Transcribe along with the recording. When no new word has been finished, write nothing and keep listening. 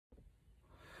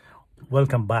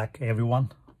Welcome back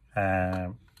everyone.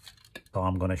 So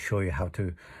I'm going to show you how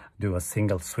to do a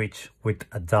single switch with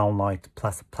a downlight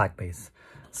plus a plug base.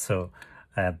 So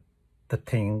the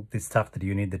stuff that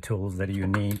you need, the tools that you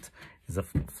need is a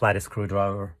flat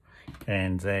screwdriver,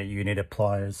 and you need a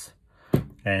pliers,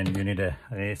 and you need a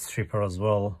stripper as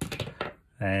well,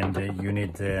 and you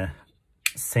need a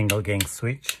single gang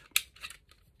switch,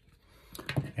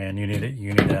 and you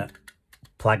need a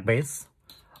plug base.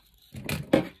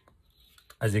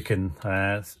 As you can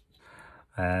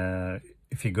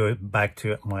if you go back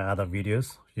to my other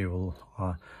videos, you will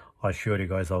I showed you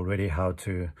guys already how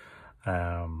to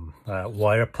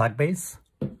wire a plug base.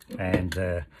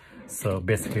 And so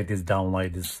basically this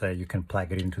downlight is you can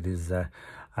plug it into this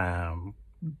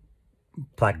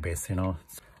plug base, you know.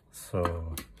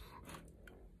 So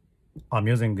I'm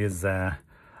using this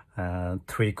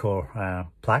 3-core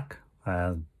plug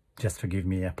just to give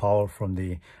me a power from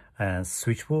the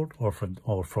switchboard or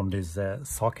from this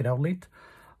socket outlet.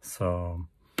 So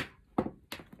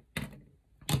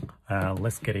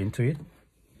let's get into it.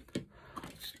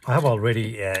 I have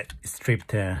already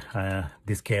stripped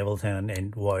these cables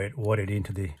and wired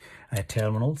into the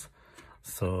terminals.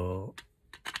 So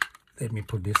let me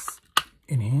put this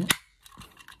in here.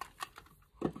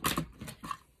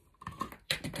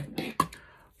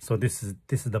 So this is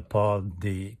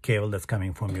the cable that's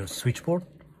coming from your switchboard.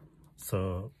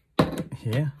 So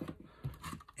here,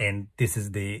 and this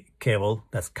is the cable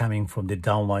that's coming from the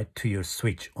downlight to your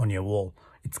switch on your wall.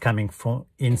 It's coming from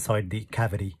inside the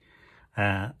cavity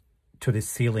to the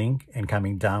ceiling and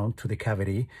coming down to the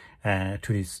cavity to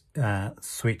this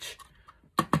switch.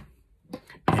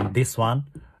 And this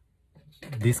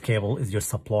cable is your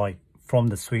supply from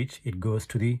the switch. It goes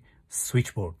to the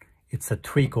switchboard. It's a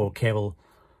 3-core cable.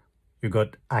 You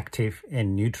got active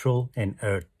and neutral and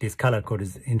earth. This color code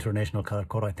is international color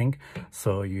code, I think.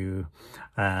 So you,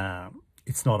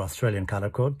 it's not Australian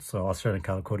color code. So Australian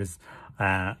color code is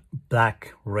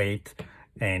black, red,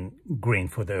 and green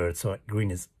for the earth. So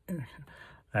green is,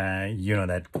 you know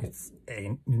that it's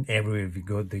everywhere you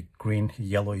go. The green,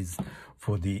 yellow is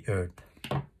for the earth.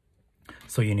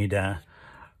 So you need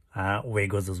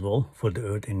Wagos as well for the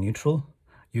earth and neutral.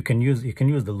 You can use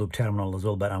the loop terminal as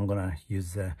well, but I'm gonna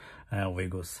use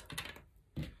Wagos.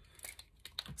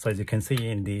 So as you can see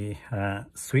in the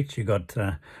switch, you got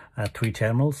 3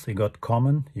 terminals. You got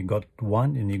common, you got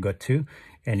 1, and you got 2,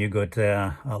 and you got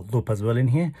a loop as well in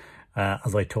here.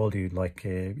 As I told you, like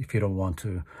if you don't want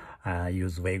to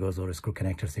use Wagos or screw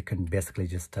connectors, you can basically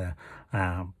just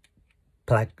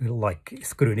plug, like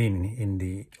screw it in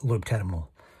the loop terminal.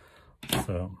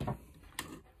 So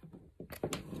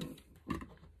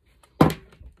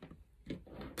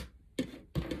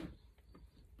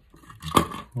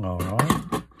all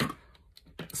right,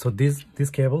 so this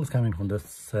cable is coming from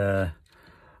this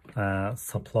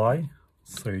supply.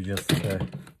 So you just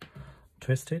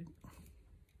twist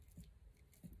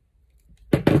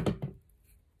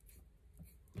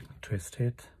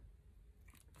it,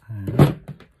 and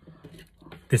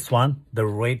this one, the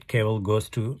red cable, goes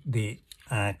to the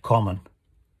common.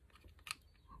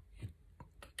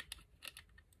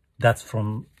 That's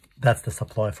the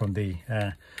supply from the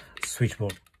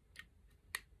switchboard.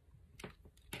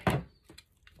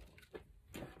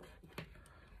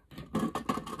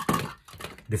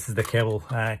 This is the cable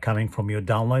coming from your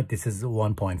downlight. This is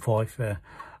 1.5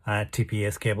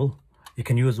 TPS cable. You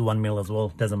can use 1 mil as well,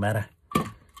 doesn't matter.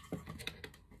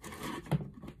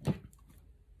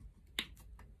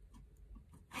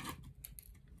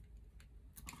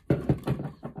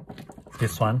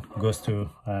 This one goes to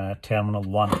terminal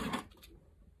 1.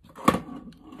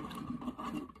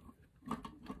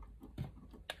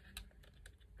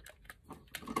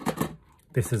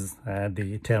 This is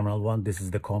the terminal 1. This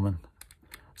is the common.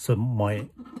 So the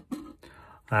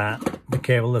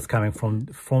cable that's coming from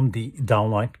the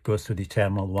downlight goes to the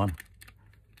terminal 1.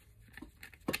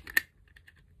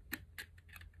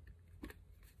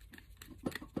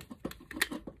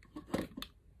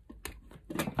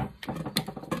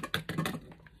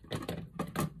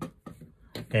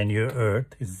 And your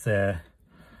earth is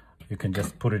you can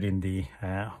just put it in the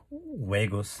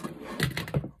Wagos,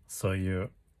 so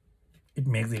it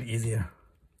makes it easier.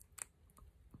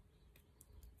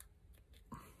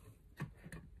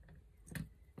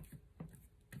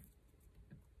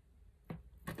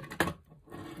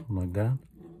 Like that.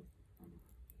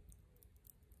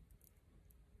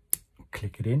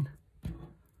 Click it in,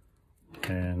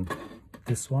 and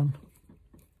this one,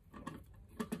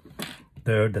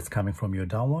 the earth that's coming from your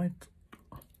downlight,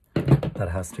 that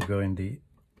has to go in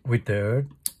with the earth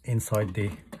inside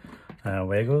the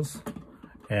Wagos,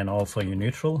 and also your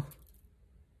neutral.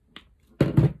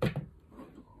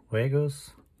 There it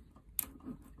goes.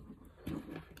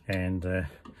 And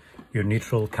your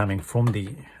neutral coming from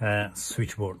the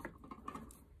switchboard.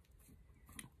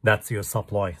 That's your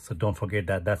supply, so don't forget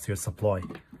that that's your supply.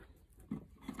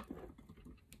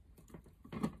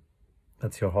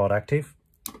 That's your hot active.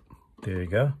 There you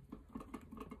go.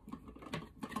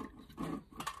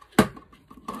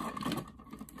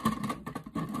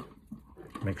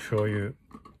 Make sure you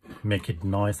make it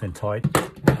nice and tight.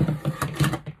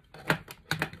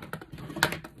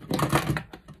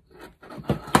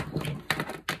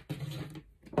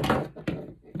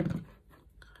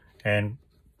 And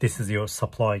this is your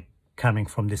supply coming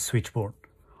from the switchboard,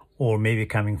 or maybe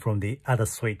coming from the other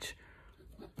switch.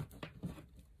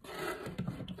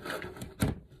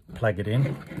 Plug it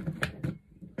in.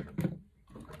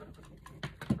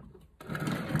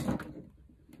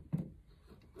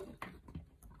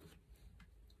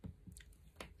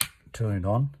 Turn it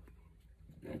on.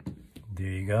 There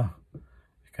you go. You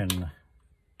can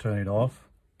turn it off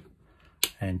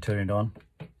and turn it on.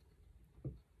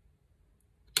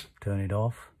 Turn it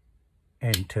off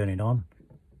and turn it on.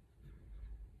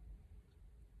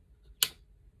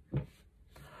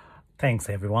 Thanks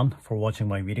everyone for watching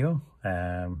my video.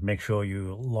 Make sure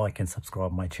you like and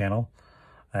subscribe my channel.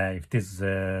 If this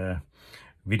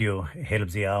video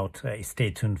helps you out, stay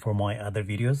tuned for my other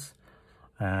videos.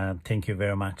 Thank you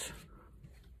very much.